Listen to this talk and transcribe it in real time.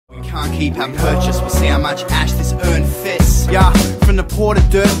We can't keep our purchase, we'll see how much ash this urn fits. Yeah, from the port of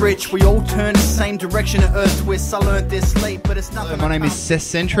dirt rich, we all turn the same direction at Earth twists. I learned this late, but it's nothing. My name is Seth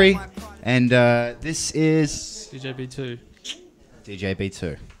Sentry, and this is DJB2.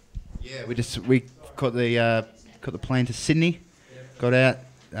 DJB2. Yeah, we caught the plane to Sydney, got out,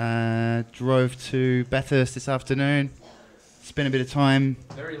 drove to Bathurst this afternoon. Spent a bit of time.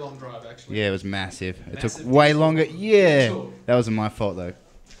 Very long drive, actually. Yeah, it was massive. It took way longer. Yeah, that wasn't my fault though.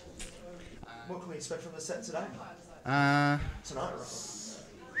 What can we expect from the set today? Tonight, right?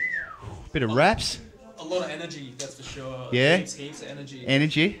 bit of raps. A lot of energy, that's for sure. Yeah. Heaps of energy.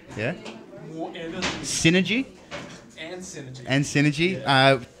 Energy, yeah. More energy. Synergy. And synergy. And synergy.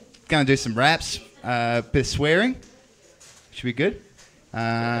 Yeah. Gonna do some raps. Bit of swearing. Should be good.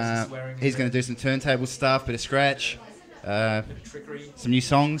 He's gonna do some turntable stuff. Bit of scratch. Trickery. Some new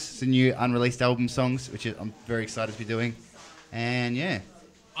songs, some new unreleased album songs, which I'm very excited to be doing. And yeah.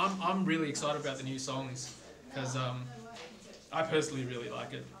 I'm really excited about the new songs because I personally really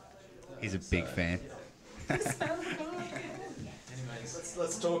like it. He's a big fan. Anyways.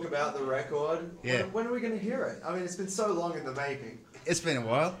 Let's talk about the record. Yeah. When are we going to hear it? I mean, it's been so long in the making. It's been a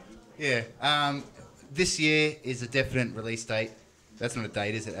while. Yeah. This year is a definite release date. That's not a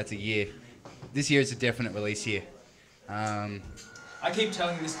date, is it? That's a year. This year is a definite release year. I keep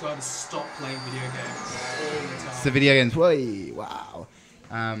telling this guy to stop playing video games all the time. It's the video games. Whoa, wow.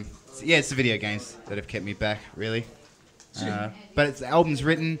 Yeah, it's the video games that have kept me back, really. But the album's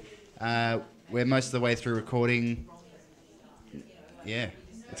written. We're most of the way through recording. Yeah,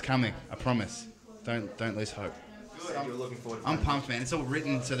 it's coming. I promise. Don't lose hope. You're looking forward to I'm pumped, man. It's all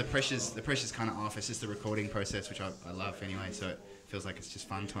written, so the pressure's kind of off. It's just the recording process, which I love anyway. So it feels like it's just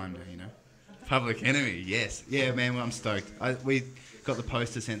fun time, Public Enemy, yes. Yeah, man, well, I'm stoked. We got the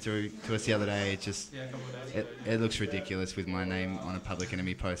poster sent to us the other day. It just, it looks ridiculous with my name on a Public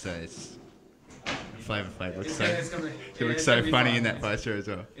Enemy poster. It's Flavor Flav looks so funny in that poster as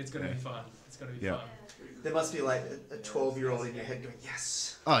well. It's gonna be fun. It's gonna be fun. There must be like a 12-year-old in your head going,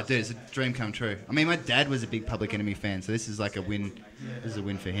 yes. Oh, dude, it's a dream come true. I mean, my dad was a big Public Enemy fan, so this is like a win. This is a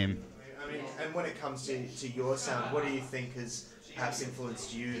win for him. I mean, and when it comes to your sound, what do you think has perhaps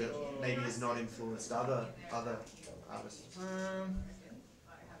influenced you that maybe has not influenced other artists?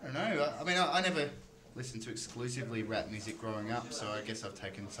 I don't know. I mean, I never listened to exclusively rap music growing up, so I guess I've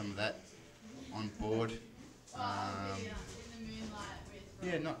taken some of that on board.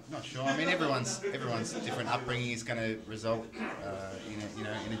 Yeah, not sure. I mean, everyone's different upbringing is going to result in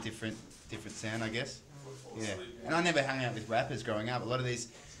a different sound, I guess. Yeah, and I never hung out with rappers growing up. A lot of these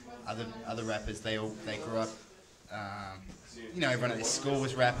other rappers, they grew up. Everyone at this school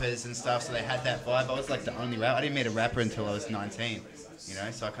was rappers and stuff, so they had that vibe. I was like the only rapper. I didn't meet a rapper until I was 19,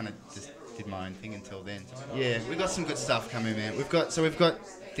 so I kind of just did my own thing until then. Yeah, we've got some good stuff coming, man. We've got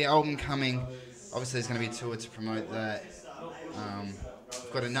the album coming. Obviously, there's going to be a tour to promote that.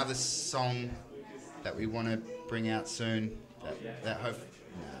 We've got another song that we want to bring out soon.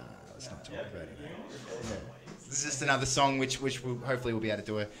 Let's not talk about it. Yeah. This is just another song which we'll hopefully we'll be able to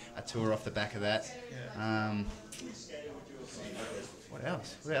do a tour off the back of that. What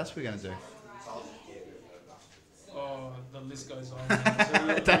else? What else are we going to do? Oh, the list goes on.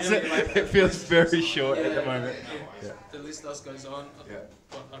 It feels very short at the moment. Yeah. The list goes on.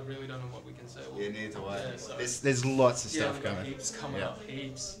 But I really don't know what we can say. Neither do I. There's lots of stuff coming. Heaps coming up.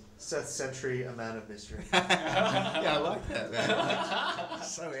 Heaps. Seth Sentry, a man of mystery. Yeah, I like that, man.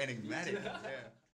 So enigmatic. Yeah.